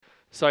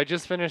So I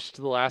just finished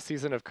the last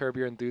season of Curb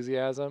Your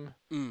Enthusiasm,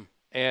 Mm.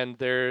 and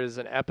there's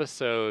an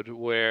episode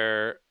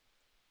where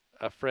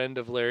a friend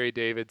of Larry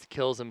David's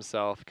kills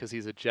himself because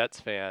he's a Jets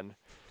fan,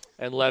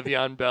 and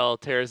Le'Veon Bell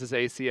tears his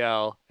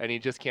ACL, and he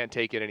just can't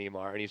take it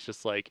anymore, and he's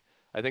just like,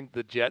 I think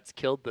the Jets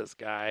killed this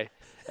guy,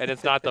 and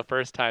it's not the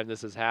first time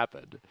this has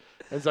happened.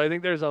 And so I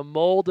think there's a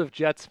mold of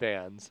Jets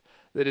fans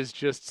that is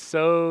just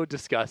so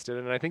disgusted,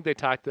 and I think they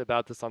talked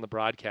about this on the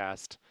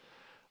broadcast,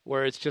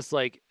 where it's just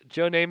like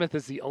Joe Namath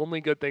is the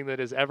only good thing that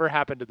has ever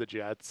happened to the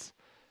Jets,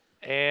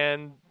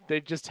 and they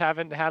just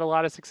haven't had a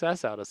lot of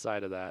success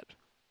outside of that.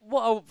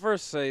 Well, I'll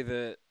first say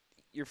that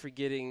you're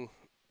forgetting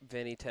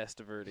Vinny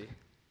Testaverde,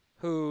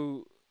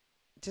 who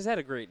just had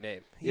a great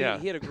name. He Yeah.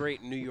 he had a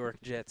great New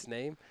York Jets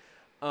name.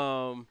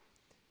 Um,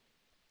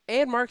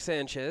 and Mark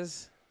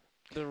Sanchez.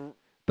 The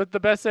But the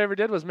best they ever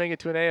did was make it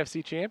to an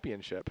AFC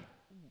championship.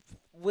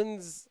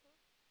 when's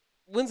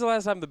when's the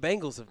last time the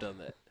Bengals have done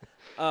that?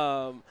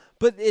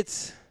 But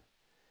it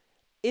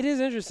is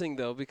interesting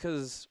though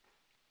because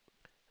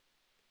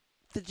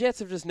the Jets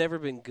have just never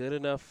been good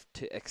enough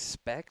to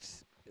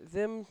expect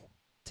them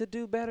to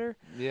do better.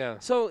 Yeah.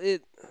 So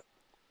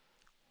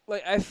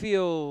I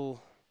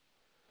feel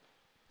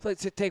like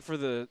to take for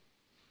the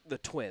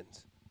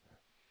Twins.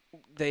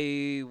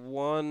 They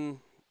won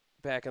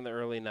back in the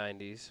early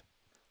 '90s,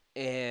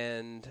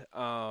 and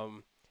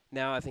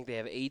now I think they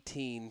have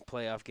 18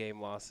 playoff game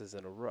losses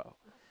in a row.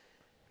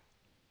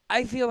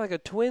 I feel like a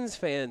Twins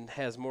fan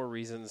has more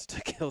reasons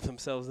to kill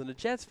themselves than a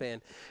Jets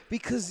fan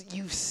because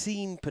you've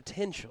seen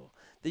potential,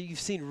 that you've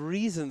seen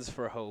reasons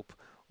for hope.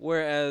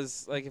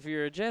 Whereas, like, if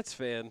you're a Jets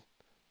fan,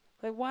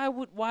 like,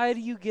 why do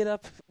you get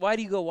up? Why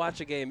do you go watch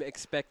a game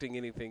expecting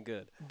anything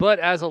good? But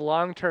as a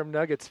long-term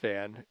Nuggets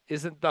fan,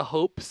 isn't the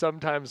hope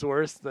sometimes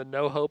worse than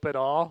no hope at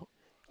all?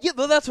 Yeah,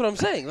 but that's what I'm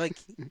saying. Like,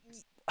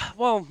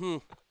 well,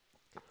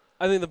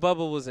 I think the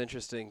bubble was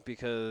interesting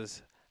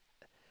because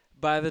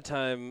by the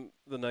time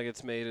the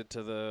Nuggets made it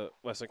to the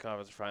Western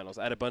Conference Finals,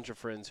 I had a bunch of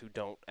friends who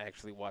don't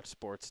actually watch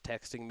sports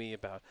texting me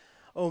about,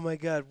 "Oh my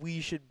God, we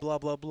should blah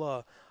blah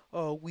blah.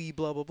 Oh, we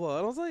blah blah blah."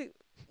 And I was like,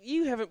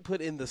 "You haven't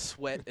put in the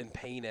sweat and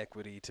pain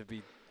equity to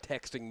be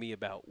texting me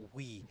about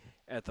we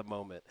at the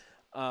moment."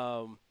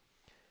 Um,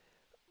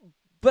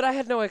 but I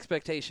had no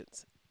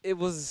expectations.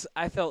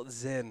 I felt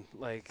zen,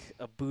 like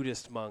a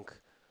Buddhist monk,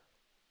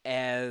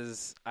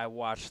 as I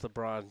watched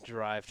LeBron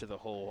drive to the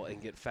hole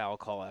and get foul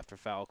call after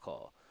foul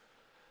call.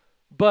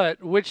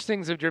 But which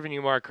things have driven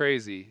you more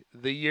crazy?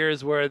 The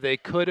years where they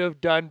could have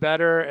done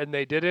better and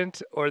they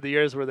didn't, or the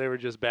years where they were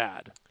just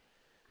bad?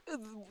 Uh,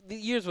 The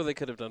years where they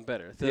could have done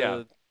better. Yeah.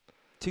 The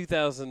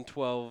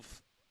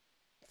 2012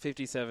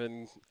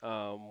 57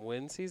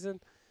 win season.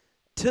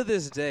 To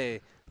this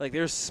day, like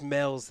there's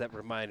smells that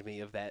remind me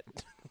of that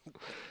And,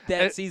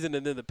 that season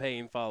and then the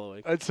pain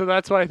following. and so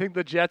that's why I think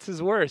the Jets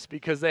is worse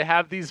because they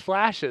have these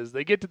flashes.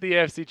 They get to the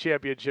AFC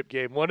Championship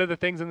game. One of the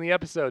things in the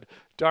episode,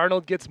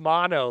 Darnold gets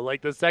mono.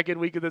 Like the second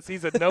week of the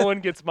season, no one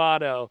gets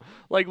mono.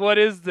 Like, what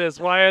is this?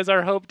 Why is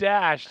our hope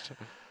dashed?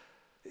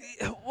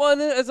 Well,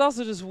 and it's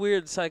also just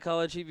weird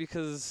psychology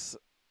because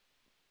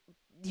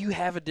you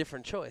have a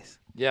different choice.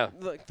 Yeah.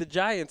 Like the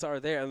Giants are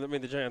there. I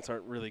mean, the Giants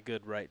aren't really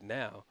good right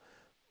now,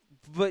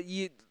 but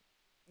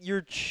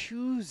you're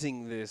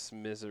choosing this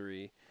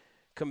misery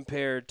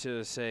compared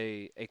to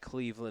say a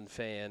Cleveland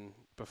fan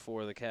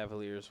before the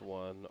Cavaliers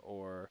won,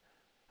 or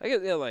I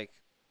guess like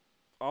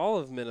all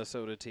of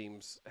Minnesota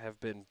teams have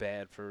been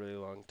bad for a really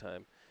long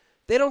time.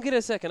 They don't get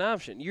a second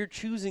option. You're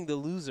choosing the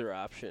loser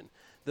option.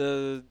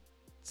 The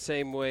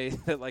same way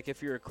that like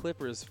if you're a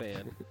Clippers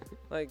fan,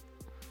 like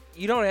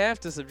you don't have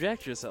to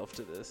subject yourself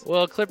to this.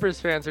 Well, Clippers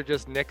fans are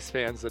just Knicks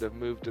fans that have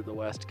moved to the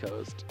West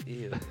Coast.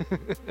 Ew.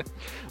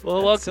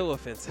 Well, That's so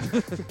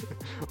offensive.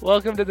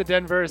 welcome to the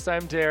Denverse.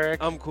 I'm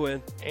Derek. I'm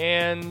Quinn.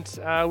 And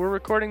we're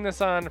recording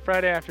this on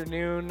Friday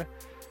afternoon.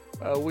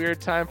 A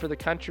weird time for the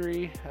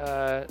country.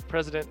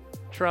 President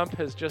Trump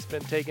has just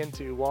been taken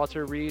to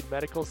Walter Reed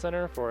Medical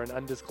Center for an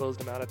undisclosed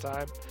amount of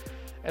time.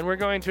 And we're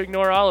going to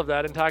ignore all of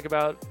that and talk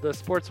about the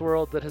sports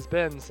world that has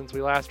been since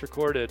we last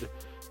recorded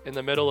in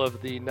the middle of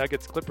the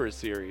Nuggets Clippers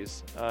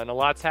series. And a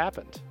lot's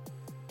happened.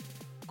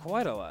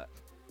 Quite a lot.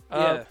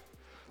 Uh,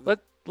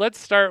 let's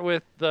start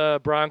with the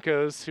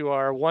Broncos, who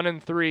are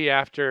 1-3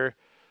 after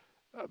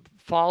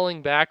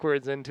falling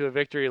backwards into a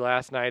victory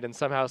last night and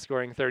somehow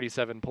scoring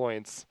 37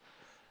 points.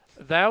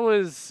 That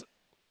was,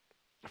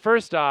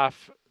 first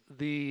off,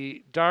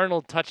 the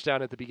Darnold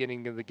touchdown at the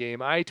beginning of the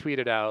game. I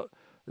tweeted out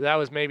that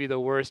was maybe the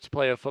worst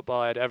play of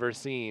football I'd ever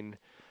seen.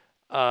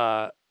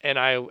 And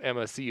I am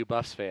a CU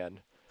Buffs fan.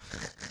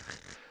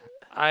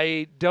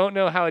 I don't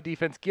know how a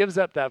defense gives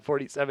up that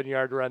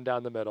 47-yard run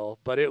down the middle,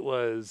 but it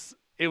was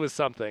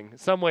something,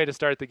 some way to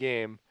start the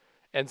game,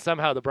 and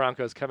somehow the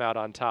Broncos come out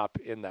on top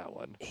in that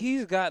one.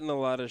 He's gotten a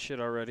lot of shit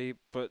already,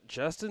 but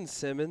Justin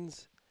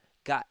Simmons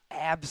got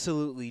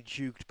absolutely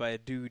juked by a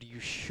dude you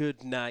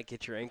should not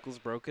get your ankles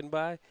broken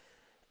by.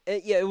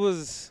 Yeah, it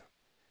was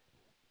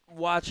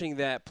watching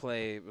that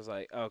play. It was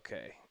like,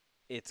 okay,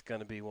 it's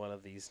gonna be one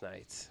of these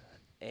nights,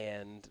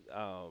 and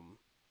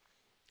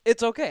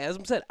It's okay. As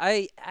I said,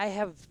 I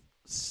have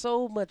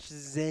so much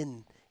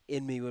zen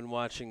in me when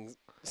watching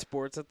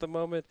sports at the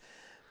moment.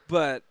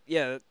 But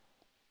yeah,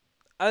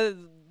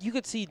 you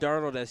could see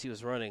Darnold as he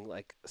was running,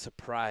 like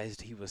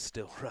surprised he was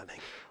still running.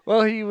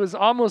 Well, he was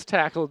almost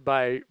tackled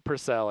by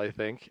Purcell, I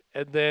think,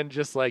 and then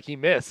just like he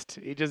missed.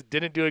 He just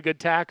didn't do a good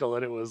tackle,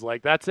 and it was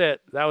like that's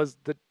it. That was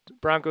the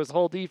Broncos'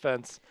 whole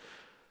defense.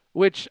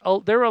 Which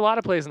there were a lot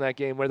of plays in that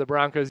game where the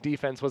Broncos'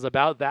 defense was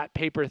about that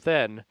paper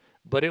thin,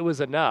 but it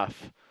was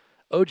enough.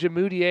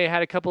 Ojemudia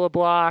had a couple of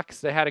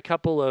blocks. They had a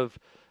couple of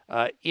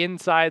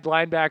inside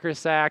linebacker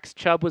sacks.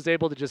 Chubb was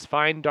able to just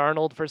find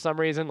Darnold for some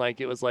reason. Like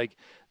it was like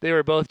they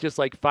were both just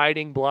like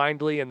fighting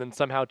blindly, and then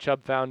somehow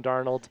Chubb found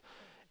Darnold.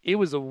 It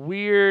was a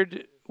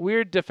weird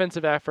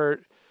defensive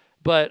effort,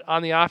 but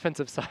on the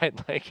offensive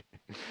side, like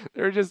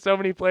there were just so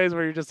many plays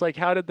where you're just like,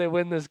 how did they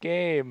win this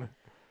game?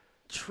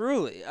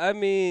 Truly, I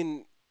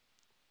mean,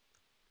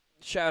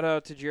 shout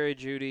out to Jerry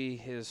Jeudy,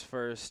 his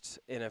first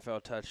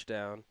NFL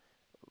touchdown.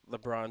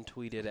 LeBron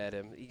tweeted at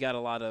him. He got a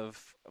lot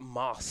of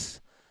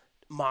mossed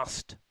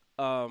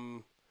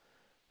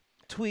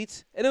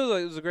tweets, and it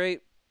was a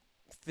great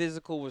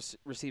physical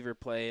receiver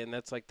play, and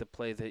that's like the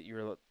play that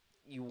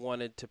you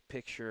wanted to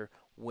picture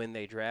when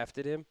they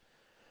drafted him.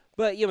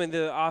 But yeah, I mean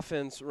the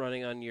offense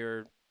running on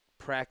your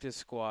practice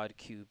squad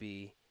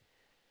QB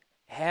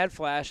had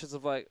flashes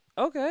of like,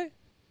 okay,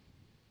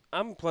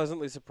 I'm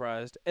pleasantly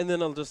surprised, and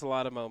then just a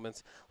lot of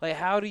moments like,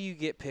 how do you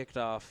get picked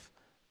off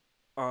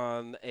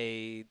on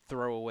a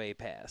throwaway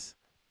pass?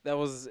 That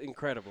was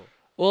incredible.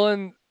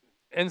 Well,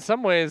 in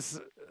some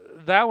ways,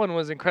 that one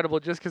was incredible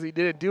just because he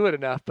didn't do it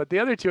enough. But the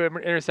other two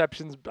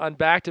interceptions on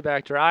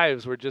back-to-back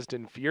drives were just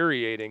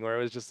infuriating. Where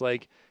it was just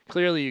like,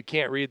 clearly you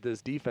can't read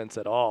this defense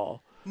at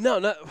all. No,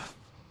 not.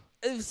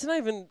 It's not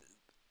even.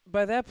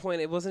 By that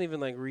point, it wasn't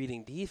even like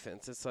reading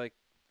defense. It's like,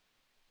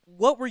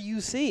 what were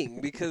you seeing?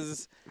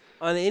 Because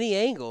on any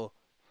angle,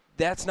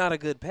 that's not a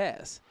good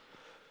pass.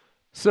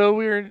 So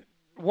we're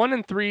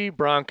 1-3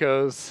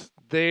 Broncos.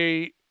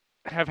 They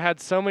have had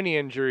so many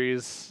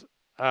injuries.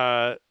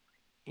 I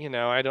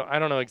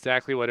don't know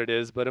exactly what it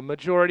is, but a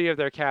majority of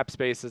their cap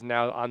space is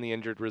now on the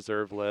injured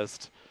reserve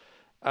list.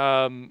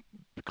 Um,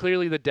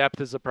 Clearly, the depth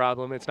is a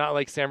problem. It's not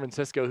like San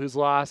Francisco, who's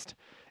lost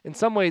in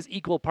some ways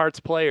equal parts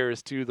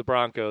players to the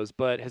Broncos,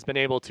 but has been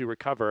able to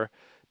recover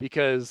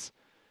because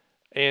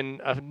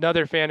in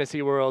another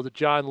fantasy world,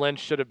 John Lynch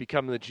should have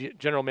become the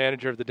general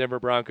manager of the Denver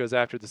Broncos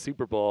after the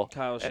Super Bowl.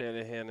 Kyle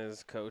Shanahan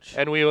is coach.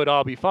 And we would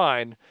all be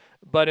fine.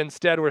 But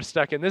instead, we're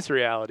stuck in this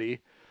reality.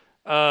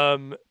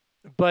 But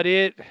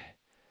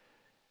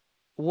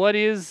what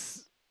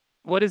is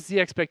the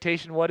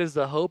expectation? What is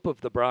the hope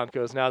of the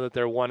Broncos now that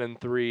they're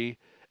 1-3?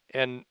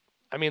 And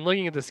I mean,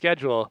 looking at the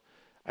schedule,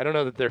 I don't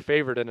know that they're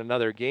favored in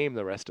another game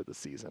the rest of the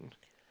season.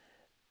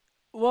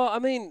 Well, I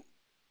mean,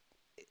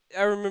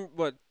 I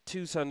remember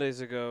 2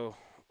 Sundays ago,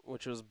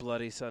 which was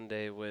Bloody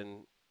Sunday,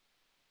 when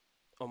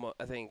almost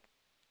I think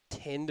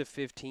 10 to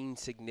 15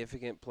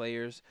 significant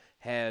players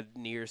had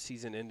near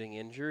season-ending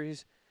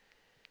injuries.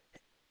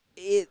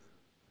 It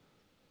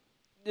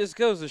just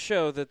goes to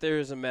show that there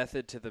is a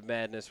method to the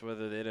madness,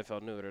 whether the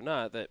NFL knew it or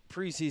not, that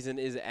preseason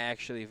is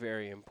actually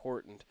very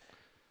important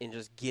in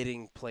just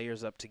getting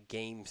players up to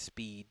game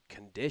speed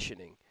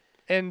conditioning.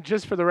 And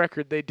just for the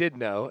record, they did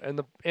know, and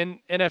the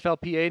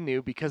NFLPA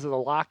knew because of the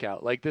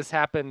lockout. Like this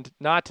happened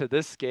not to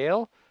this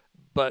scale,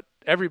 but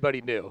everybody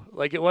knew.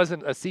 Like it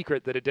wasn't a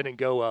secret that it didn't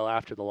go well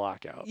after the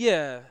lockout.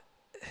 Yeah.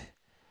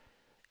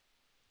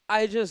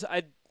 I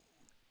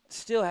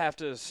still have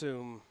to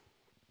assume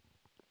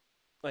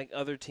like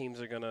other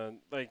teams are going to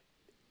like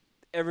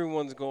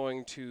everyone's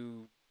going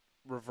to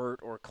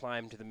revert or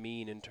climb to the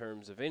mean in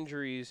terms of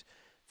injuries.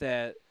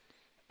 That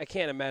I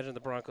can't imagine the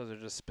Broncos are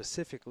just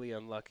specifically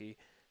unlucky.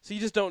 So you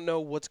just don't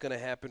know what's going to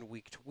happen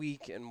week to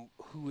week and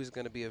who is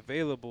going to be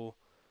available.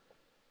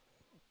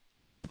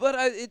 But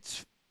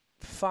it's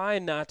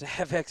fine not to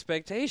have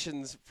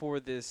expectations for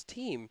this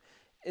team.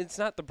 It's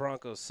not the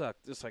Broncos suck.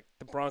 It's like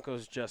the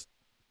Broncos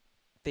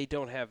they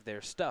don't have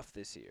their stuff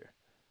this year.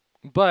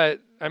 But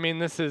I mean,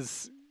 this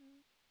is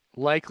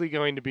likely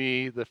going to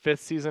be the 5th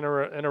season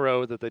in a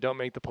row that they don't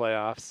make the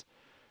playoffs.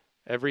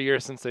 Every year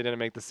since they didn't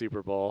make the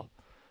Super Bowl.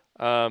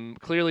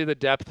 Clearly, the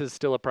depth is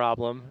still a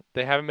problem.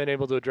 They haven't been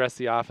able to address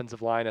the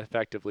offensive line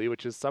effectively,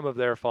 which is some of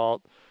their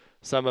fault,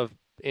 some of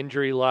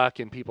injury luck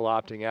and people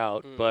opting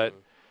out. But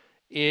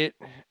it's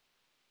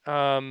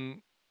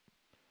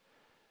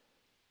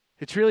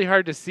really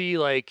hard to see,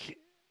 like,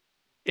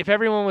 if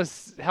everyone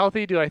was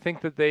healthy, do I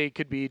think that they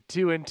could be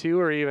 2-2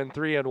 or even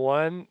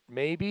 3-1?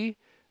 Maybe.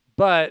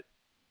 But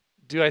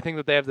do I think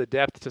that they have the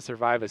depth to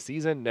survive a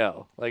season?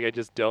 No. Like, I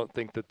just don't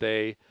think that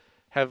they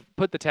have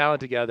put the talent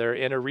together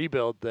in a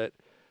rebuild that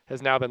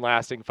has now been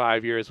lasting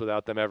 5 years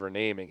without them ever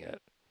naming it.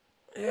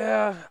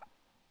 Yeah.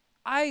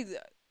 I'm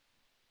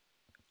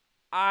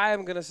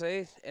going to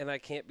say, and I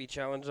can't be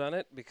challenged on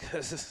it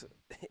because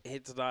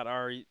it's not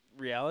our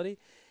reality,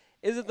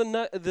 is that the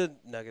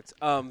Nuggets,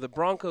 the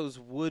Broncos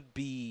would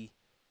be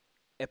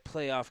a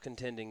playoff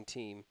contending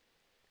team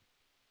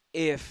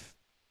if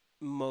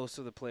most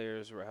of the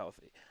players were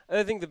healthy.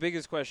 I think the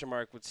biggest question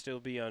mark would still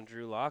be on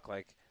Drew Lock.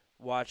 Like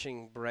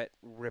watching Brett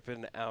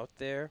ripping out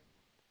there,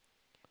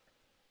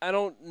 I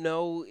don't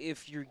know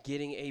if you're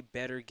getting a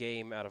better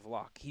game out of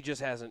Lock. He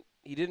just hasn't.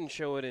 He didn't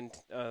show it in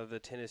the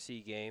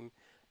Tennessee game,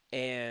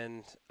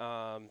 and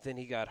then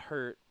he got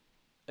hurt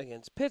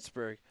against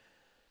Pittsburgh.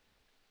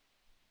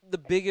 The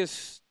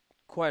biggest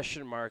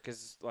question mark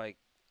is like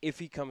if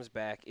he comes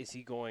back, is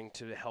he going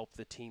to help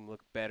the team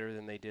look better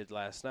than they did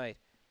last night?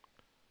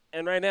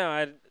 And right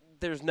now,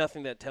 there's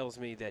nothing that tells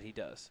me that he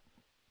does.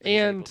 That he's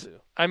able And to.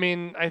 I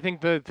mean, I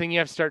think the thing you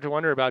have to start to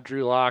wonder about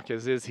Drew Lock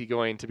is he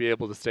going to be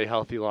able to stay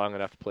healthy long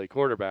enough to play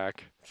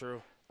quarterback?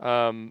 True.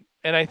 And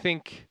I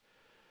think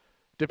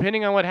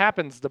depending on what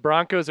happens, the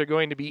Broncos are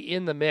going to be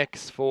in the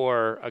mix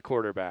for a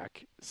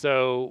quarterback.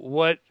 So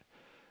what?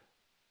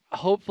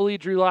 Hopefully,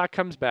 Drew Lock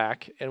comes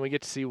back and we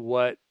get to see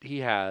what he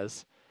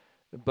has.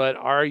 But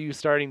are you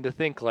starting to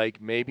think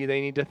like maybe they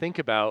need to think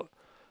about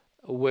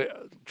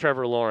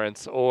Trevor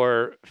Lawrence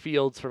or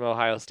Fields from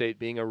Ohio State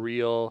being a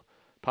real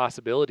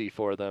possibility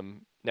for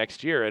them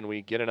next year, and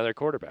we get another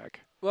quarterback?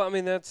 Well, I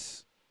mean,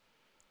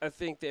 I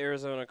think the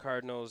Arizona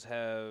Cardinals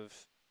have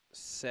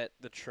set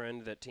the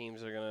trend that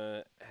teams are going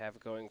to have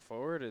going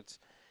forward. It's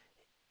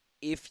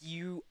if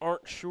you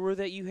aren't sure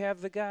that you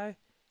have the guy,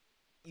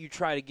 you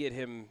try to get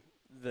him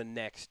the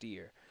next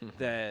year. Mm-hmm.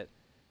 That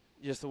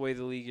just the way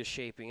the league is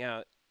shaping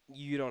out,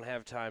 you don't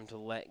have time to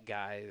let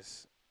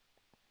guys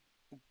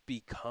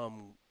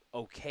become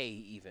okay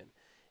even.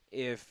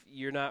 If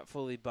you're not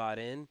fully bought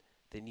in,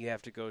 then you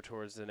have to go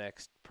towards the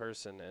next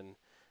person. And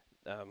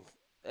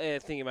I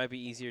think it might be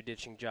easier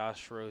ditching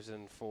Josh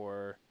Rosen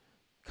for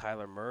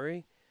Kyler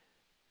Murray.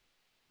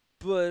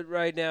 But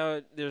right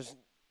now, there's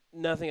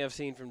nothing I've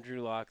seen from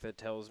Drew Lock that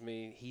tells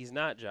me he's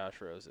not Josh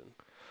Rosen.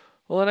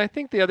 Well, and I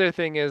think the other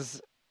thing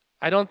is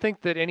I don't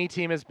think that any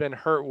team has been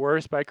hurt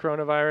worse by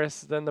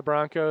coronavirus than the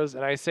Broncos,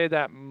 and I say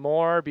that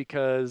more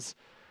because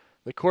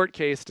the court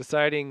case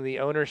deciding the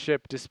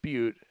ownership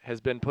dispute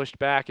has been pushed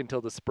back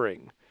until the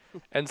spring.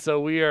 And so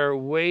we are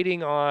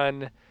waiting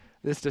on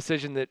this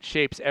decision that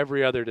shapes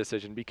every other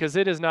decision because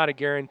it is not a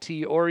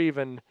guarantee or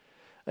even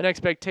an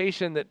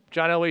expectation that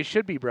John Elway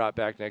should be brought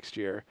back next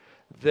year.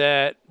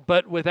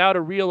 But without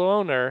a real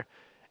owner,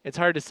 it's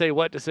hard to say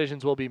what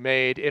decisions will be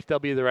made, if they'll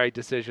be the right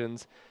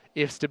decisions,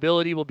 if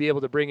stability will be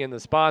able to bring in the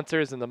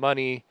sponsors and the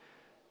money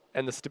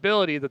and the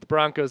stability that the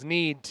Broncos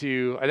need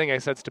to, I think I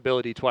said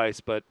stability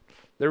twice, but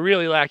they're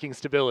really lacking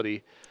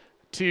stability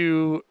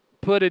to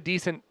put a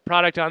decent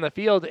product on the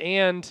field.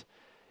 And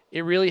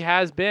it really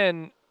has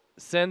been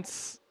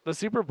since the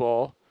Super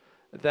Bowl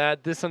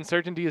that this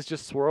uncertainty has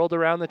just swirled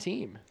around the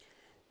team.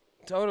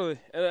 Totally.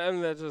 And I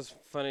mean, that's just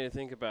funny to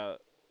think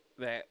about.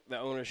 That the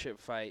ownership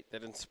fight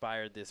that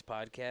inspired this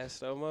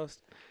podcast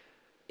almost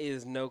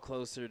is no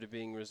closer to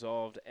being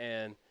resolved.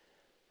 And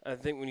I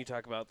think when you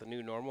talk about the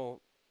new normal,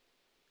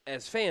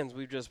 as fans,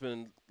 we've just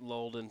been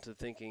lulled into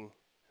thinking,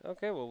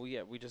 okay, well,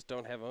 we just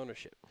don't have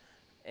ownership.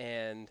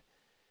 And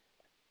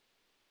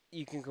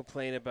you can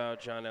complain about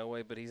John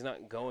Elway, but he's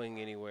not going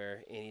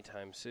anywhere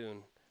anytime soon.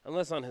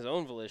 Unless on his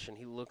own volition,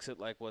 he looks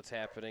at like what's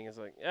happening. It's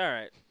like, all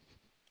right,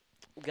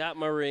 got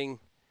my ring.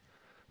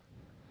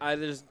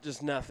 There's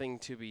just nothing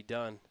to be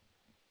done,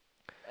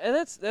 and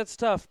that's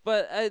tough.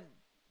 But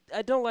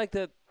I don't like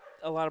that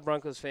a lot of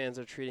Broncos fans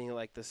are treating it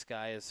like the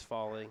sky is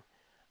falling.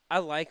 I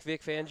like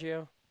Vic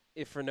Fangio,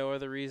 if for no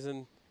other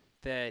reason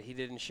that he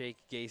didn't shake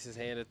Gase's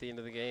hand at the end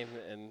of the game.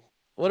 And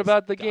what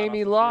about the game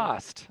he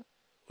lost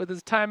with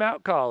his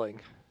timeout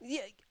calling?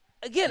 Yeah,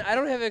 again, I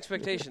don't have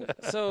expectations.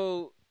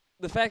 So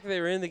the fact that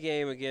they were in the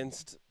game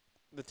against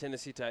the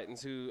Tennessee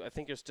Titans, who I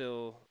think are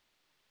still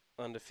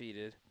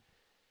undefeated.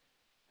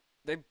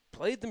 They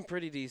played them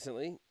pretty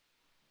decently.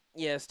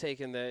 Yes,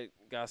 taking that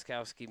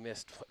Gostkowski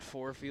missed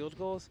 4 field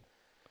goals.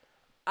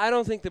 I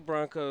don't think the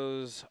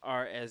Broncos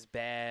are as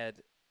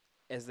bad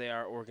as they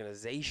are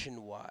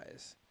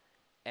organization-wise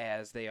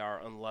as they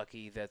are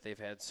unlucky that they've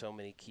had so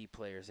many key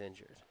players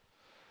injured.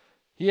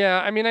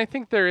 Yeah, I mean, I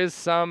think there is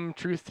some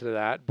truth to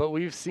that, but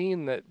we've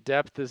seen that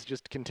depth is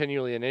just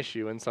continually an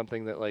issue and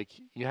something that, like,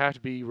 you have to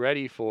be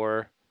ready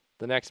for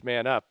the next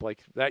man up.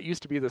 Like, that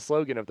used to be the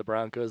slogan of the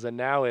Broncos, and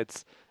now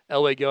it's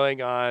Elway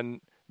going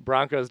on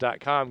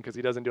Broncos.com because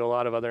he doesn't do a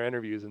lot of other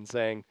interviews and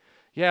saying,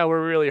 yeah,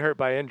 we're really hurt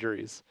by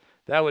injuries.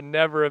 That would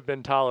never have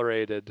been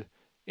tolerated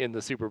in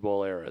the Super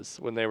Bowl eras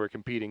when they were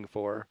competing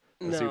for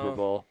the Super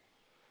Bowl.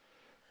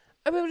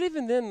 I mean, but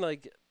even then,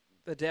 like,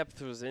 the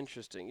depth was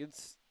interesting.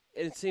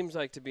 It seems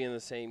like to be in the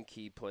same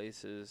key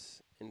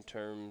places in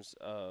terms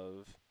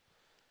of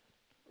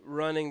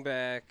running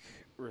back,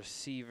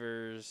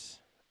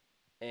 receivers,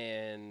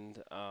 and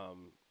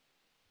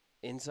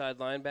inside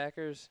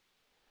linebackers.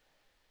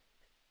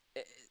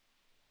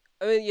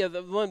 I mean, yeah,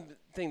 the one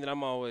thing that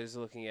I'm always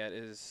looking at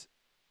is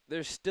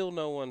there's still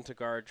no one to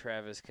guard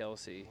Travis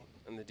Kelce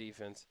in the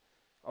defense.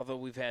 Although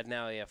we've had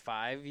now,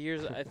 5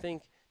 years, I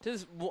think.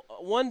 Just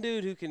one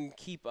dude who can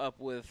keep up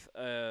with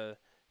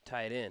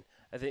tight end.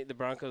 I think the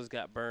Broncos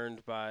got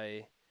burned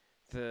by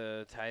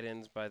the tight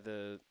ends by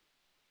the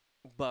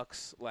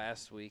Bucks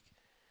last week.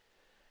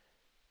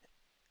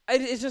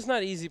 It's just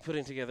not easy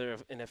putting together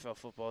an NFL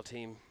football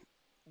team.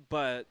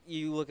 But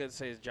you look at,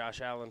 say, Josh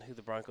Allen, who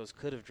the Broncos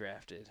could have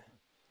drafted,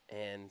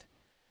 and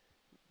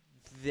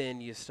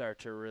then you start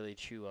to really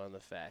chew on the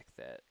fact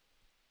that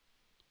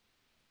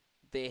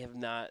they have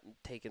not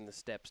taken the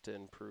steps to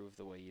improve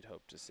the way you'd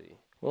hope to see.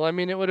 Well, I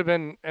mean, it would have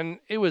been, and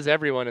it was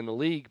everyone in the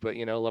league, but,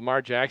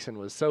 Lamar Jackson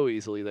was so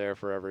easily there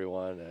for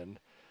everyone, and,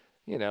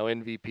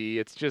 MVP.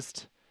 It's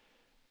just,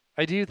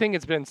 I do think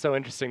it's been so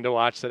interesting to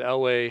watch that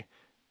Elway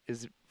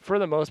is, for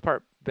the most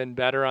part, been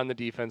better on the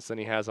defense than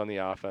he has on the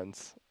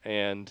offense.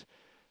 And,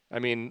 I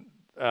mean,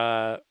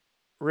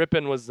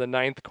 Rippon was the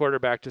 9th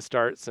quarterback to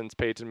start since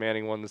Peyton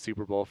Manning won the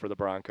Super Bowl for the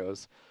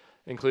Broncos,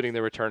 including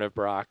the return of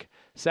Brock.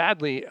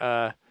 Sadly,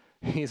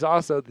 he's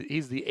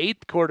the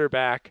 8th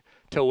quarterback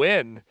to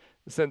win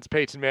since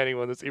Peyton Manning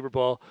won the Super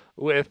Bowl,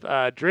 with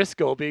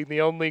Driscoll being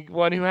the only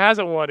one who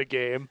hasn't won a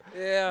game.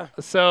 Yeah.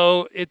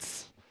 So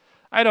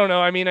I don't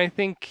know. I mean, I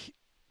think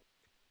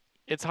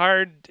it's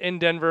hard in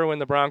Denver when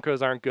the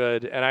Broncos aren't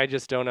good, and I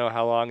just don't know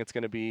how long it's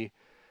going to be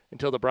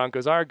until the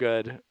Broncos are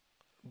good.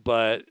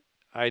 But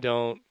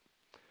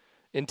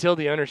until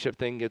the ownership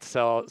thing gets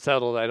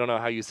settled, I don't know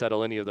how you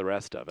settle any of the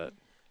rest of it.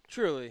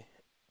 Truly.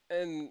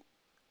 And,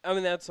 I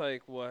mean, that's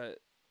like what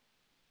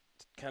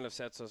kind of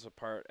sets us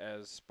apart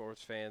as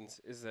sports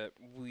fans, is that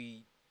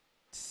we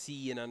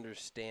see and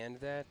understand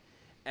that,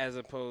 as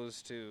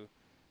opposed to,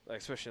 like,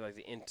 especially like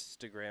the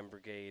Instagram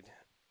brigade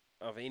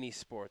of any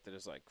sport that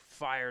is like,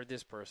 fire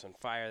this person,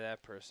 fire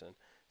that person.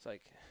 It's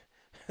like,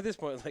 at this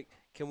point, like,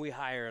 can we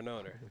hire an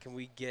owner? Can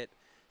we get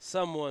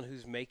someone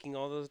who's making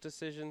all those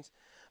decisions?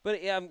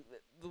 But yeah,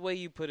 the way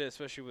you put it,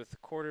 especially with the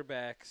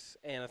quarterbacks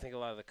and I think a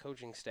lot of the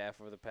coaching staff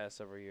over the past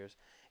several years,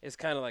 is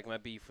kind of like my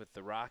beef with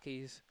the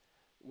Rockies,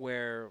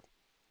 where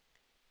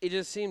it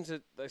just seems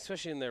that,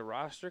 especially in their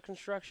roster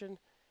construction,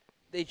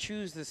 they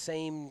choose the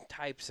same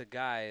types of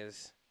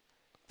guys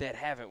that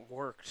haven't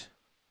worked.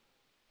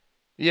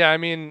 Yeah, I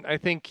mean, I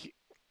think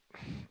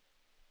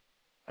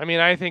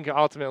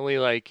ultimately,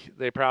 like,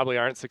 they probably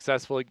aren't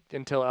successful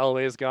until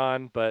Elway is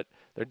gone, but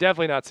they're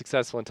definitely not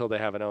successful until they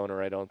have an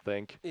owner, I don't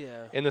think.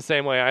 Yeah. In the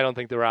same way, I don't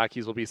think the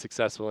Rockies will be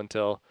successful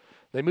until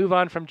they move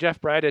on from Jeff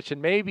Bridich, and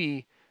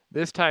maybe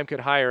this time could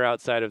hire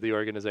outside of the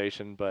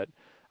organization, but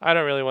I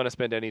don't really want to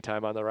spend any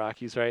time on the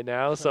Rockies right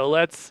now. So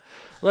let's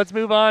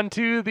move on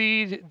to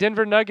the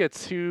Denver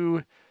Nuggets,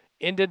 who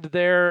ended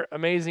their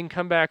amazing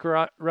comeback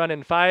run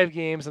in 5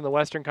 games in the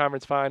Western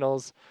Conference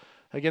Finals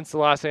against the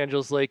Los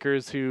Angeles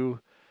Lakers, who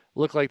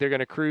look like they're going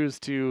to cruise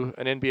to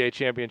an NBA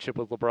championship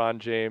with LeBron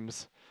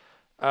James.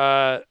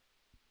 The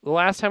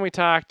last time we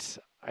talked,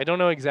 I don't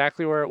know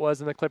exactly where it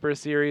was in the Clippers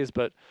series,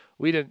 but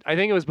I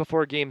think it was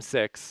before Game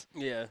 6.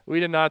 Yeah.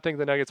 We did not think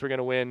the Nuggets were going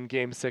to win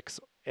Game 6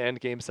 and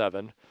Game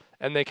 7.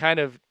 And they kind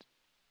of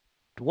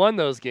won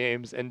those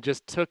games and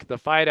just took the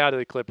fight out of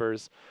the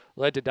Clippers,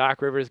 led to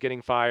Doc Rivers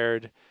getting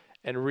fired,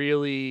 and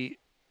really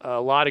a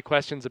lot of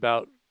questions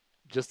about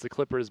just the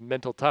Clippers'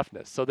 mental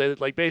toughness. So they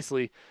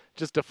basically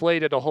just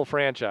deflated a whole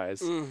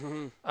franchise.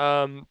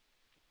 Mm-hmm.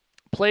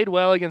 Played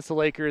well against the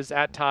Lakers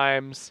at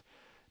times,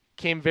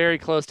 came very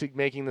close to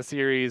making the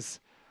series.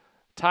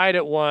 Tied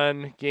at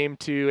 1, Game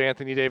 2,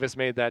 Anthony Davis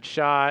made that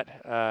shot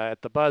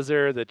at the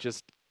buzzer that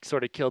just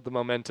sort of killed the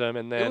momentum,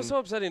 and then it was so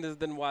upsetting to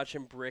then watch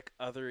him brick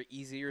other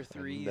easier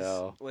threes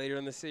later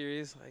in the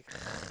series.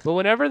 But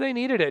whenever they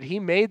needed it, he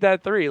made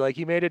that 3. Like,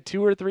 he made it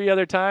 2 or 3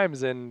 other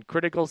times in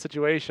critical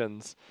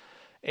situations.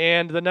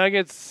 And the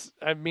Nuggets,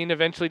 I mean,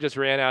 eventually just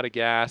ran out of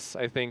gas.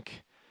 I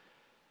think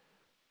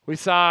we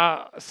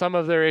saw some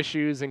of their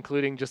issues,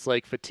 including just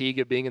like fatigue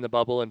of being in the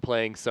bubble and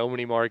playing so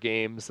many more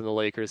games than the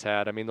Lakers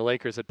had. I mean, the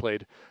Lakers had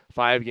played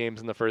 5 games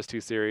in the first 2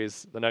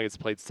 series. The Nuggets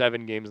played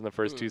 7 games in the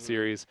first 2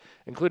 series,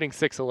 including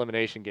 6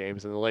 elimination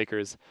games, and the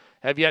Lakers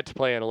have yet to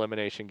play an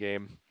elimination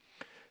game.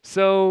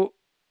 So,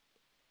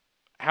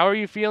 how are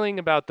you feeling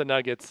about the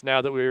Nuggets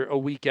now that we're a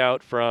week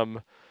out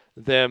from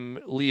them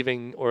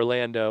leaving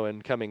Orlando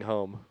and coming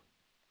home?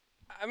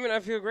 I mean, I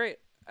feel great.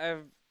 I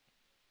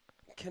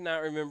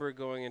cannot remember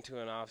going into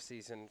an off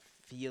season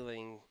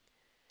feeling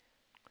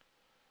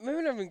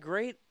maybe not even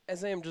great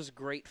as I am just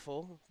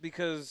grateful,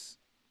 because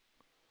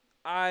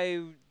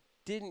I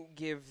didn't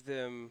give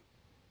them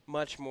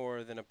much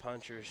more than a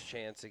puncher's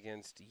chance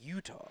against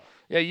Utah.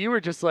 Yeah, you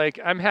were just like,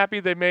 I'm happy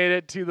they made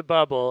it to the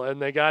bubble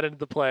and they got into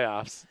the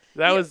playoffs.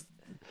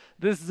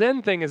 This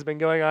Zen thing has been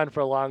going on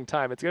for a long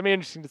time. It's going to be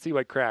interesting to see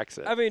what cracks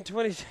it. I mean,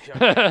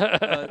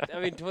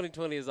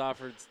 2020 has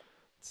offered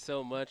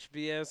so much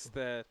BS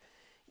that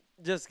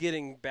just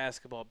getting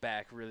basketball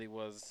back really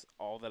was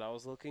all that I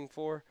was looking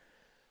for.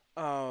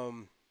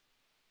 But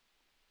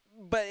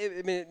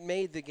it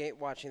made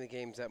watching the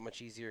games that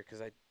much easier,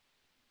 because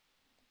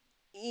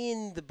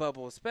in the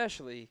bubble,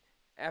 especially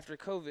after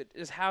COVID,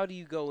 is how do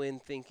you go in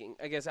thinking,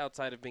 I guess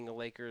outside of being a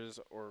Lakers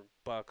or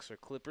Bucks or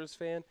Clippers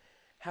fan,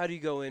 how do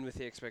you go in with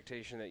the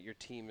expectation that your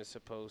team is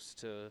supposed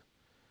to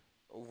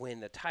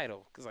win the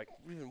title? Because, like,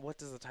 even what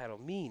does the title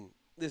mean?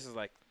 This is,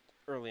 like,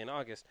 early in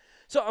August.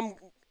 So I'm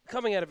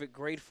coming out of it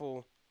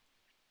grateful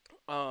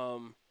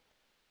Um,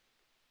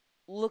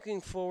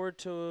 looking forward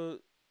to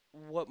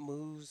what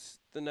moves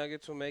the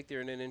Nuggets will make.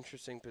 They're in an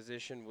interesting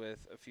position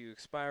with a few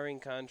expiring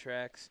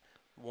contracts,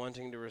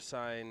 wanting to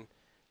resign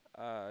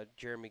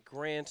Jeremy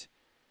Grant,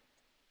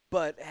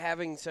 but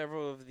having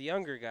several of the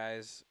younger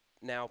guys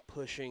now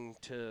pushing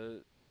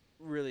to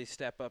really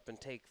step up and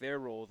take their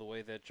role the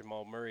way that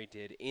Jamal Murray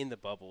did in the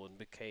bubble and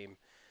became.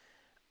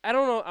 I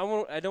don't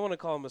know. I don't want to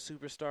call him a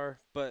superstar,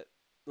 but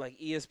like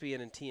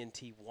ESPN and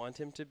TNT want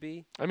him to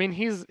be. I mean,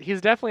 he's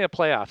definitely a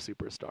playoff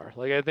superstar.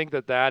 Like I think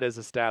that is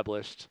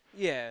established.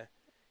 Yeah,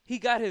 he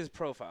got his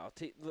profile.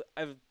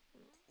 I've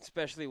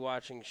especially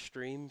watching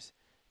streams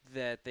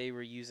that they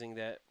were using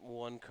that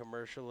one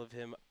commercial of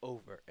him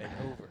over and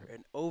over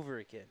and over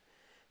again.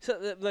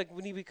 So like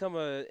when you become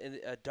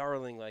a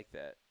darling like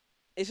that,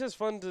 it's just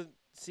fun to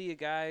see a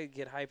guy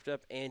get hyped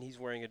up and he's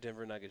wearing a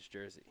Denver Nuggets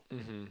jersey.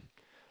 Hmm.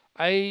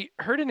 I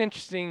heard an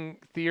interesting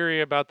theory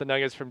about the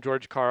Nuggets from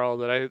George Karl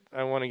that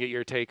I want to get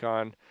your take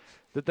on.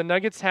 That the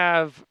Nuggets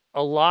have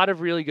a lot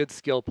of really good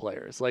skill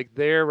players. Like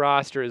their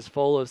roster is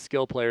full of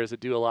skill players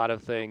that do a lot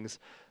of things,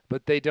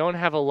 but they don't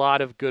have a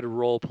lot of good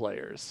role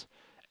players.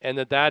 And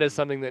that is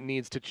something that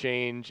needs to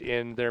change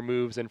in their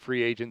moves and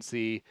free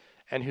agency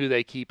and who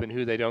they keep and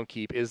who they don't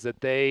keep is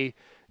that they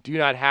do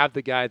not have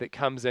the guy that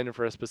comes in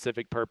for a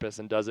specific purpose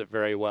and does it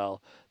very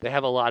well. They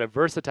have a lot of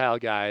versatile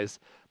guys,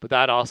 but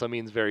that also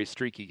means very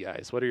streaky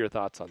guys. What are your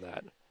thoughts on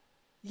that?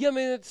 Yeah, I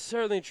mean it's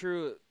certainly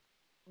true,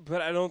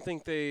 but I don't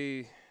think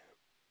they.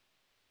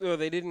 Well,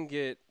 they didn't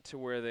get to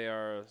where they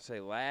are, say,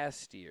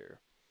 last year,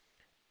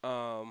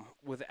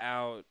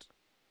 without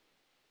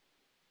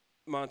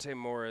Monte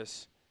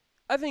Morris.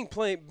 I think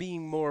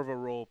being more of a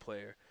role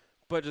player,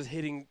 but just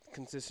hitting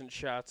consistent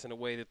shots in a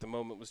way that the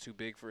moment was too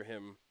big for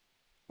him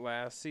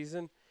last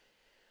season.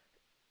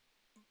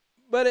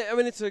 But I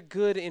mean, it's a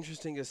good,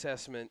 interesting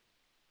assessment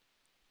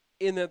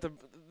in that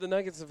the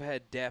Nuggets have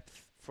had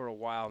depth for a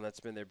while, and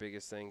that's been their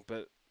biggest thing.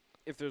 But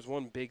if there's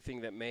one big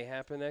thing that may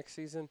happen next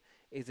season,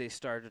 is they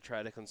start to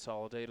try to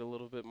consolidate a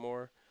little bit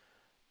more.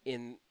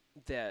 In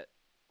that,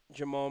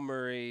 Jamal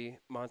Murray,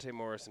 Monte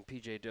Morris, and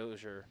PJ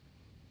Dozier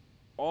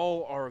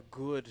all are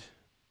good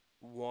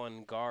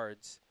one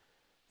guards,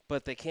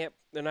 but they're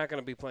not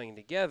going to be playing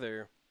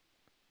together,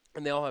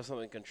 and they all have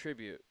something to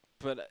contribute.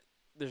 But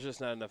there's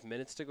just not enough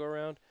minutes to go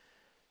around.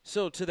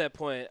 So to that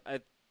point, I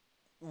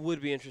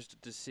would be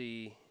interested to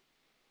see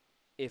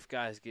if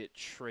guys get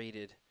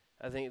traded.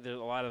 I think a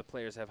lot of the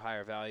players have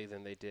higher value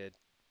than they did,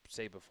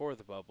 say, before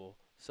the bubble.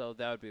 So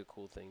that would be a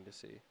cool thing to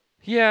see.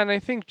 Yeah, and I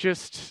think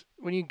just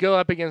when you go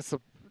up against the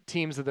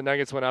teams that the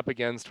Nuggets went up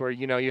against, where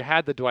you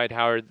had the Dwight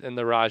Howard and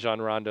the Rajon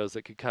Rondos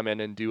that could come in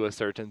and do a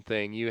certain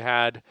thing. You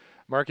had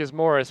Marcus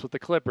Morris with the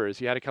Clippers.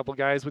 You had a couple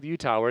guys with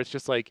Utah, where it's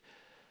just like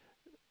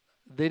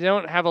they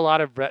don't have a lot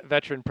of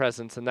veteran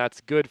presence, and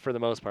that's good for the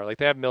most part. Like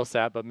they have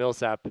Millsap, but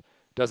Millsap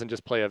doesn't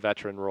just play a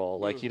veteran role.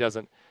 Like he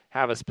doesn't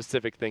have a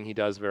specific thing he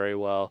does very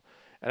well.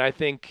 And I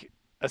think,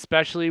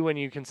 especially when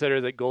you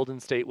consider that Golden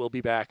State will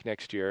be back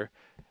next year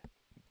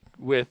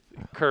with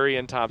Curry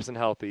and Thompson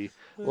healthy,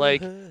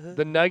 like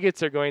the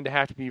Nuggets are going to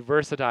have to be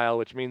versatile,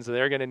 which means that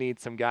they're going to need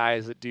some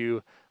guys that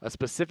do a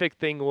specific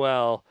thing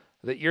well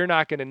that you're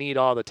not going to need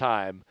all the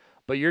time.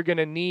 But you're going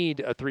to need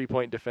a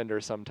three-point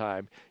defender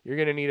sometime. You're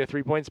going to need a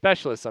three-point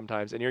specialist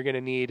sometimes, and you're going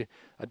to need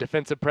a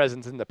defensive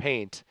presence in the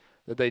paint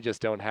that they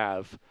just don't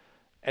have.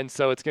 And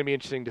so it's going to be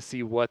interesting to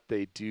see what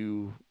they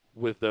do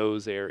with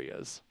those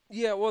areas.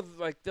 Yeah, well,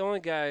 like the only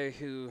guy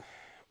who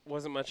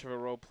wasn't much of a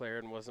role player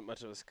and wasn't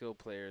much of a skill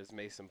player is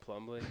Mason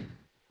Plumlee.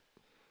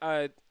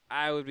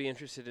 I would be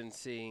interested in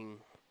seeing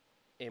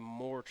a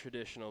more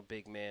traditional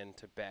big man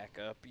to back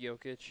up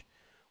Jokic,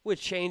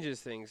 which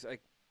changes things.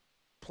 Like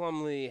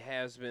Plumlee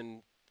has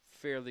been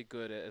fairly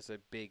good as a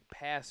big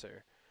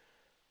passer,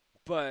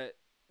 but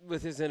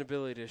with his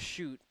inability to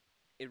shoot,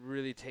 it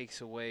really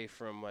takes away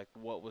from like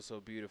what was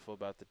so beautiful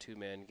about the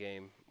two-man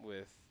game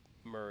with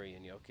Murray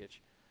and Jokic.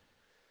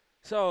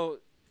 So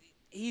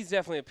he's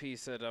definitely a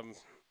piece that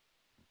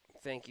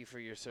thank you for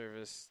your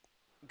service.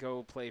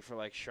 Go play for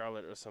like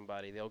Charlotte or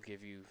somebody. They'll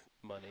give you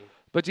money.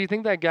 But do you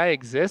think that guy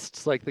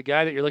exists? Like the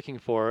guy that you're looking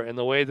for and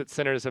the way that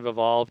centers have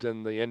evolved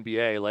in the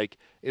NBA, like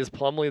is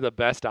Plumlee the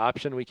best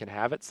option we can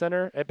have at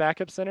center, at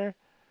backup center?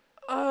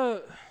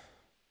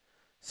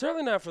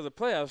 Certainly not for the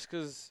playoffs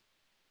because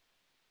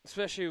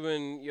especially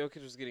when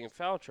Jokic was getting in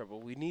foul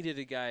trouble, we needed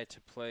a guy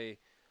to play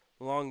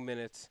long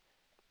minutes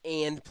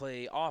and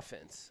play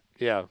offense.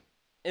 Yeah.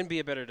 And be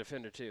a better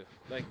defender too.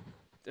 Like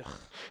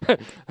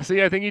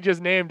See, I think you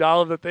just named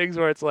all of the things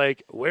where it's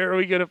like, where are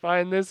we going to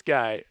find this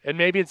guy? And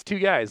maybe it's two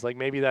guys. Like,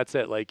 maybe that's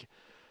it. Like,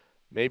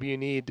 maybe you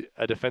need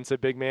a defensive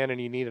big man and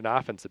you need an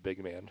offensive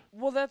big man.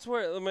 Well, that's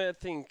where I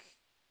think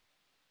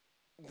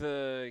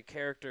the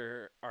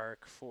character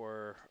arc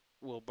for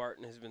Will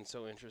Barton has been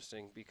so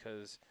interesting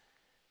because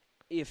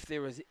if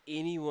there was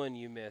anyone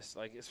you missed,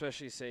 like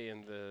especially say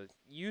in the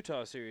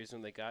Utah series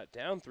when they got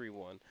down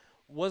 3-1,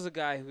 was a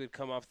guy who could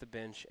come off the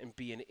bench and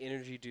be an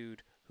energy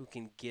dude who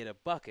can get a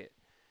bucket.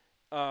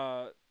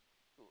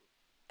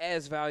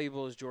 As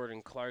valuable as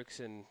Jordan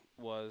Clarkson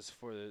was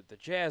for the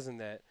Jazz in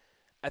that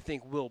I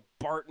think Will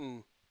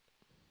Barton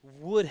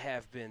would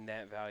have been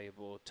that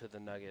valuable to the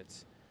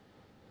Nuggets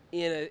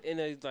in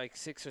a like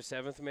 6th or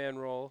 7th man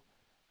role.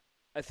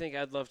 I think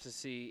I'd love to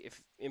see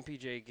if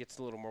MPJ gets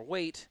a little more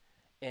weight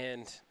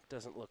and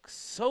doesn't look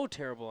so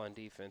terrible on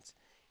defense.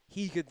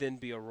 He could then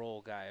be a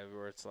role guy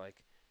where it's like,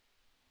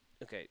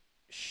 okay,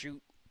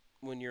 shoot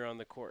when you're on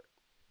the court.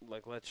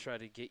 Like, let's try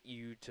to get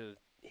you to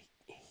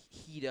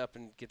heat up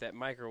and get that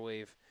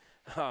microwave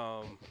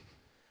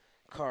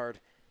card.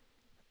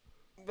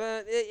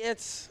 But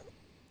it's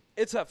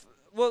tough.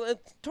 Well,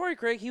 Torrey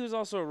Craig, he was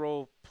also a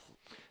role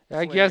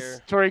player. I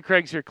guess Torrey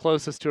Craig's your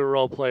closest to a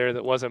role player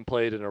that wasn't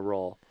played in a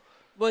role.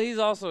 Well, he's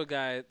also a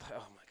guy,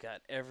 oh my God,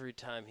 every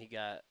time he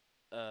got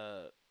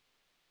a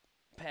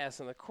pass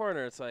in the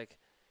corner, it's like,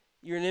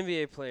 you're an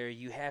NBA player,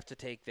 you have to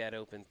take that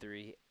open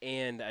three,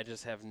 and I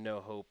just have no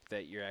hope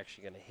that you're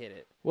actually going to hit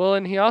it. Well,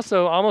 and he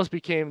also almost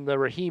became the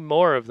Raheem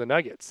Moore of the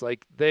Nuggets.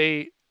 Like,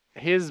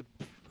 his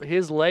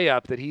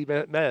layup that he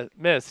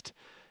missed,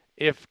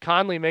 if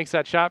Conley makes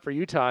that shot for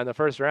Utah in the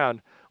first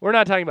round, we're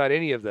not talking about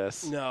any of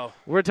this. No.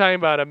 We're talking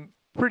about a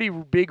pretty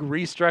big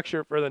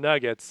restructure for the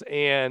Nuggets,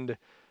 and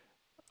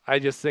I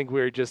just think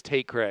we just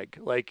hate Craig.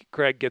 Like,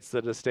 Craig gets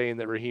the disdain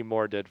that Raheem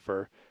Moore did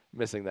for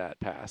missing that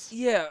pass.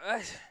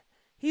 Yeah,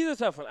 he's a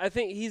tough one. I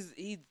think he's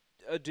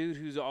a dude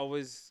who's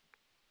always,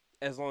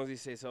 as long as he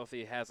stays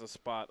healthy, has a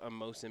spot on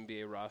most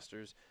NBA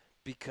rosters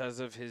because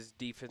of his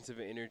defensive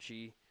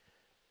energy.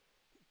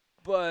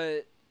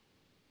 But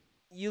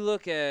you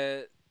look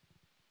at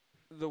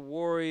the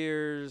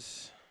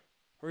Warriors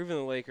or even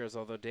the Lakers,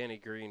 although Danny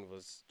Green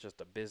was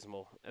just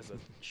abysmal as a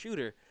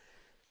shooter,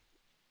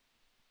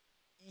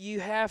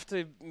 you have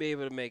to be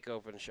able to make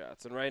open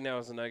shots. And right now,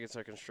 as the Nuggets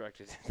are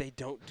constructed, they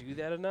don't do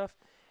that enough.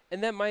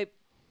 And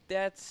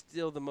that's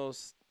still the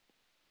most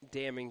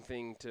damning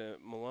thing to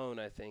Malone,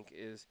 I think,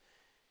 is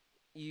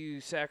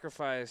you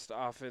sacrificed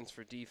offense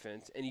for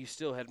defense, and you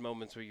still had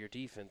moments where your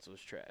defense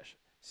was trash.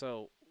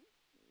 So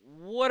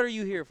what are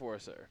you here for,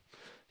 sir?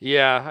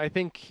 Yeah, I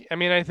think,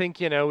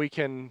 we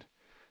can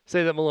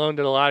say that Malone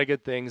did a lot of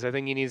good things. I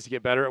think he needs to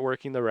get better at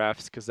working the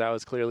refs because that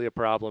was clearly a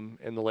problem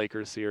in the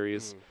Lakers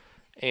series.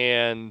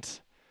 And,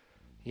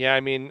 yeah,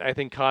 I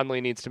think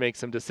Conley needs to make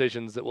some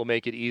decisions that will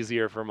make it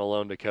easier for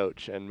Malone to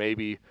coach. And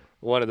maybe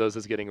one of those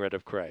is getting rid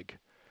of Craig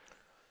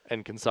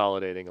and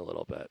consolidating a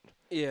little bit.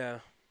 Yeah.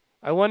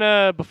 I want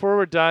to, before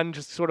we're done,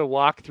 just sort of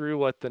walk through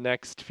what the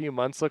next few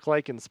months look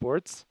like in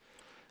sports.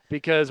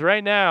 Because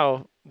right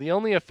now, the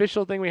only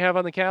official thing we have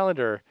on the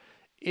calendar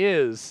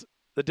is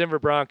the Denver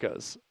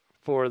Broncos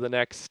for the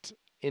next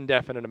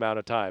indefinite amount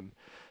of time.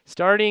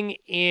 Starting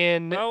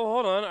in... Oh,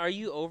 hold on. Are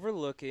you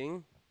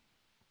overlooking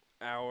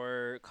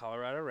our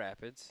Colorado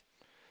Rapids?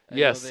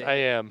 Yes, I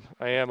am.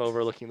 I am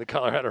overlooking the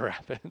Colorado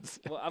Rapids.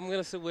 Well, I'm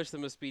going to wish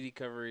them a speedy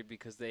recovery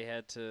because they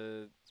had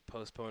to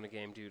postpone a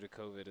game due to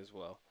COVID as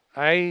well.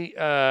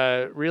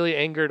 I really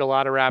angered a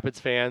lot of Rapids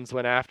fans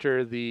when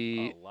after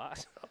the... A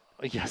lot?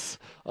 Yes,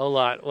 a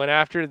lot. When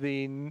after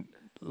the...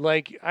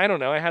 I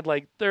don't know, I had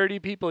 30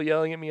 people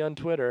yelling at me on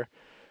Twitter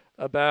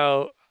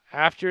about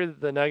after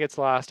the Nuggets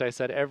lost, I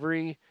said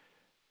every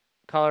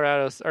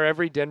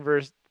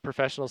Denver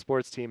professional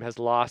sports team has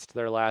lost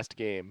their last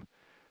game.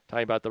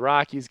 Talking about the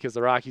Rockies, because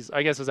the Rockies,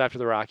 I guess it was after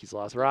the Rockies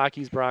lost.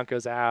 Rockies,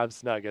 Broncos,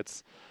 Avs,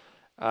 Nuggets.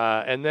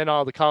 And then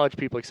all the college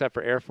people, except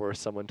for Air Force,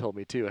 someone told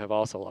me too, have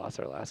also lost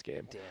their last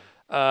game.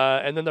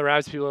 And then the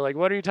Raps people are like,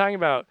 what are you talking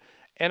about?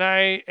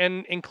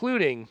 And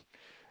including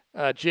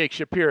Jake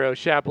Shapiro,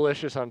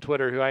 Shapalicious on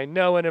Twitter, who I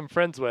know and am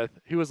friends with,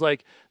 who was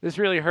like, this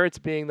really hurts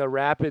being the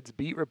Rapids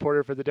beat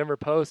reporter for the Denver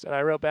Post. And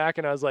I wrote back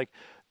and I was like,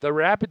 the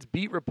Rapids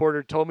beat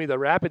reporter told me the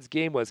Rapids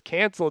game was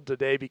canceled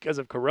today because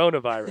of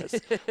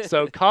coronavirus.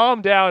 So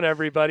calm down,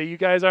 everybody. You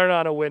guys aren't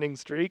on a winning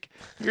streak.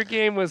 Your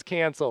game was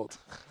canceled.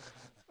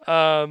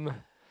 But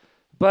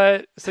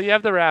so you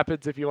have the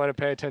Rapids if you want to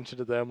pay attention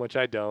to them, which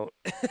I don't.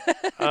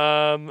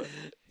 Fair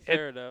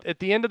enough. At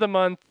the end of the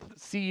month,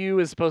 CU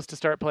is supposed to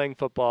start playing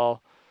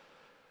football.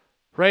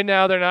 Right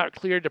now, they're not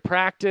cleared to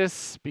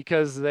practice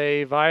because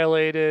they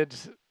violated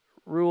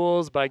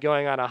rules by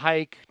going on a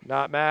hike,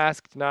 not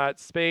masked, not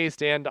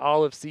spaced, and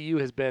all of CU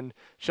has been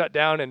shut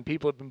down and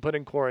people have been put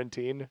in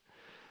quarantine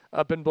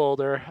up in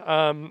Boulder.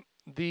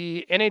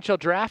 The NHL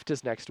draft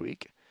is next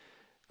week,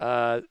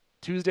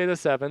 Tuesday the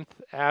 7th.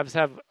 Avs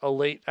have a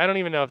late – I don't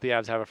even know if the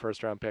Avs have a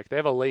first-round pick. They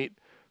have a late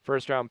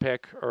first-round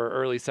pick or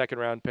early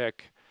second-round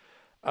pick.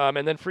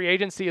 And then free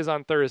agency is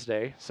on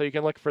Thursday, so you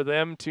can look for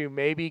them to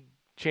maybe –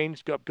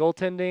 change up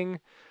goaltending.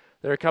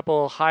 There are a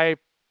couple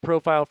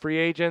high-profile free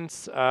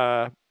agents.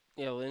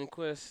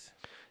 Lindquist.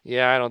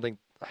 Yeah,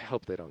 I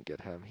hope they don't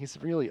get him. He's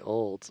really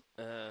old.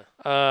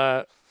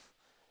 Who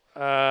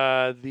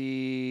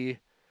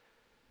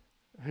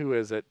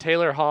is it?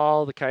 Taylor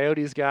Hall, the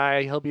Coyotes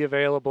guy, he'll be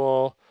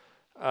available.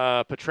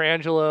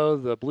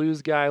 Pietrangelo, the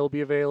Blues guy, will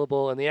be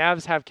available. And the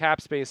Avs have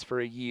cap space for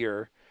a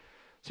year.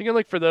 So you can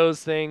look for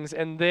those things.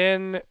 And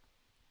then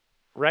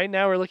right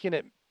now we're looking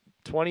at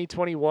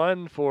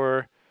 2021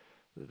 for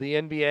the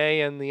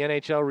NBA and the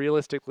NHL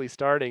realistically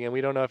starting, and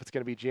we don't know if it's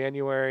going to be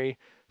January,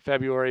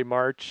 February,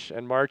 March,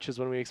 and March is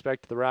when we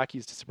expect the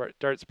Rockies to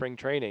start spring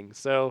training.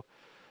 So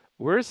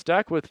we're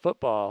stuck with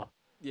football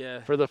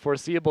Yeah. for the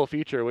foreseeable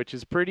future, which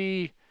is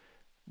pretty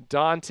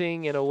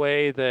daunting in a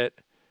way that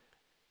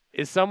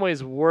is some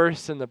ways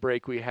worse than the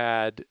break we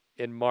had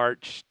in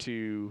March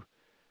to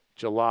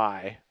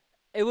July.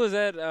 It was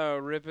at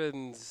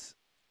Rippon's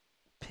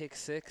pick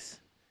six.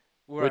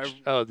 Where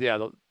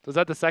Was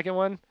that the second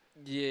one?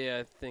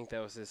 I think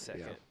that was his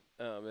second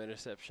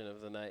interception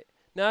of the night.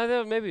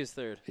 No, maybe his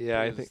third. Yeah,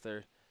 I it was think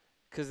third.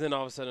 Because then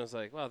all of a sudden it was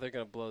like, wow, they're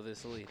going to blow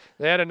this lead.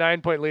 They had a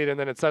 9-point lead, and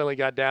then it suddenly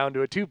got down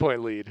to a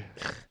 2-point lead.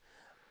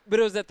 But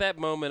it was at that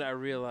moment I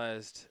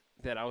realized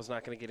that I was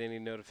not going to get any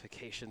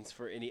notifications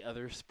for any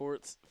other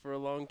sports for a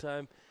long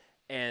time,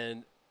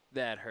 and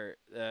that hurt.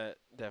 That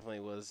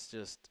definitely was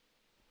just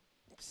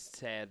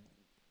sad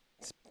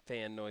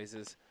fan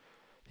noises.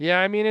 Yeah,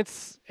 I mean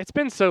it's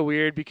been so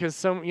weird because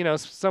so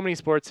many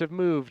sports have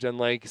moved, and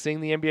like seeing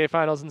the NBA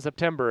finals in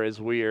September is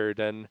weird,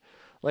 and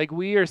like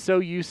we are so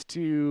used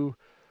to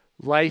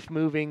life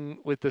moving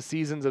with the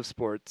seasons of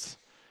sports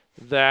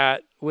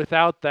that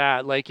without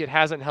that, like it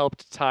hasn't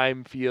helped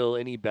time feel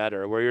any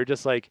better, where you're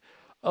just like,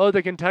 oh,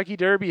 the Kentucky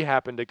Derby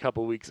happened a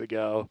couple weeks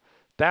ago.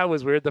 That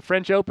was weird. The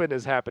French Open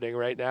is happening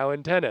right now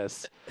in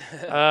tennis.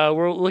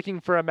 We're looking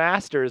for a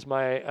Masters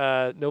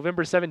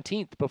November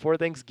 17th before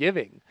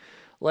Thanksgiving.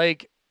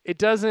 Like, it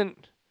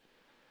doesn't.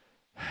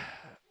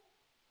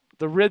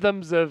 The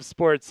rhythms of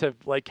sports have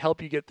like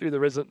help you get through the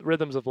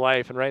rhythms of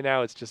life, and right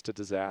now it's just a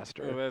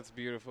disaster. Oh, that's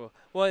beautiful.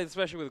 Well,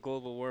 especially with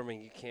global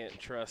warming, you can't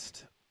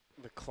trust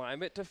the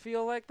climate to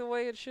feel like the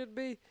way it should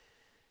be.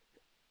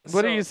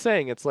 What are you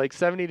saying? It's like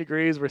 70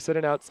 degrees. We're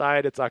sitting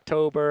outside. It's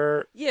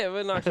October. Yeah,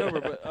 in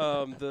October, but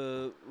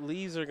the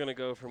leaves are going to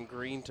go from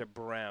green to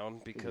brown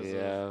because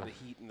of the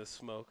heat and the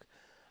smoke.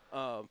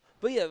 But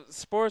yeah,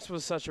 sports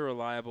was such a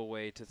reliable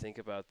way to think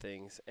about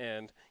things.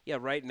 And yeah,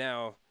 right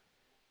now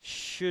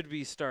should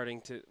be starting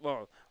to –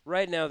 well,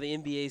 right now the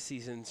NBA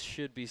season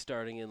should be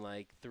starting in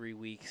like 3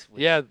 weeks.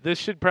 Yeah, this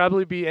should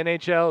probably be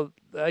NHL.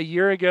 A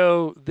year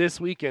ago this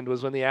weekend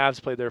was when the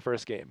Avs played their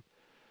first game.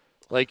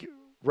 Like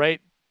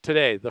right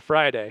today, the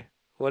Friday,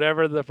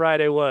 whatever the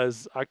Friday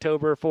was,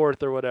 October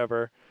 4th or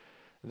whatever,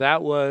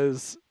 that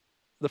was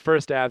the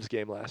first Avs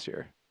game last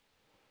year.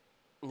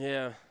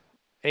 Yeah.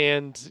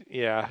 And,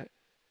 yeah.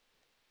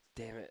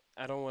 Damn it.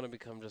 I don't want to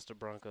become just a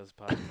Broncos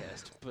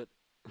podcast, but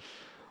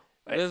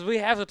because we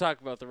have to talk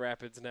about the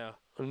Rapids now.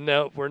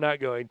 No, we're not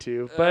going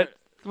to. But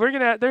there's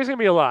going to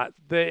be a lot.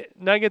 The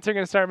Nuggets are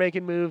going to start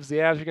making moves. The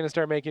Avs are going to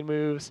start making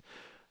moves.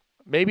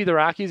 Maybe the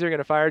Rockies are going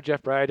to fire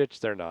Jeff Bridich.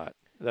 They're not.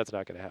 That's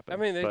not going to happen. I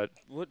mean,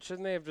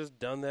 shouldn't they have just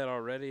done that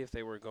already if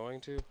they were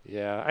going to?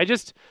 Yeah,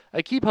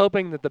 I keep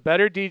hoping that the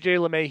better DJ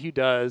LeMahieu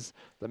does,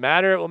 the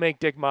madder it will make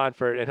Dick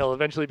Monfort, and he'll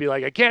eventually be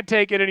like, I can't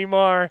take it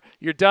anymore.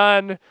 You're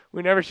done.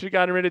 We never should have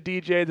gotten rid of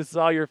DJ. This is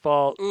all your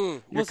fault.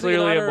 You're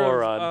clearly a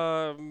moron.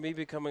 Of, me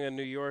becoming a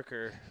New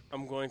Yorker,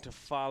 I'm going to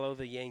follow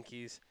the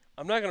Yankees.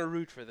 I'm not going to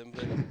root for them,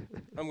 but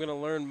I'm going to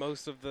learn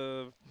most of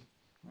the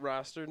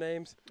roster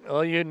names.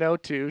 Well, you know,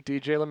 too,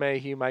 DJ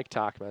LeMahieu, Mike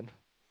Tauchman.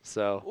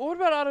 So. Well, what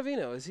about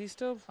Ottavino? Is he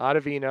still?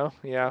 Ottavino,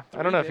 yeah.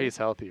 I don't know if he's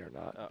healthy or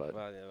not, but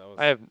well,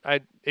 yeah,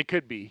 it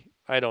could be.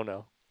 I don't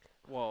know.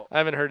 Well, I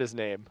haven't heard his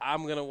name.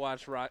 I'm gonna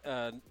watch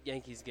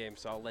Yankees game,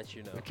 so I'll let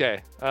you know.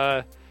 Okay.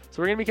 So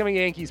we're gonna become a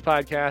Yankees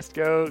podcast.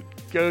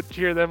 Go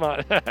cheer them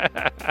on.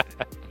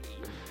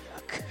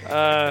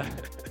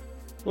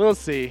 We'll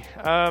see.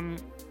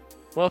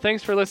 Well,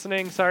 thanks for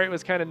listening. Sorry it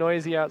was kind of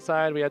noisy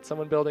outside. We had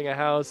someone building a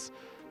house.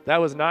 That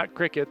was not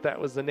Cricket.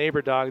 That was the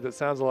neighbor dog that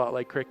sounds a lot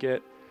like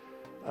Cricket.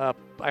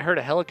 I heard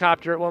a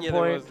helicopter at one point.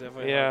 There was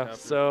definitely a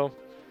helicopter. So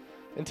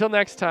until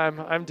next time,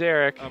 I'm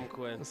Derek. I'm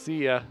Quinn.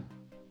 See ya.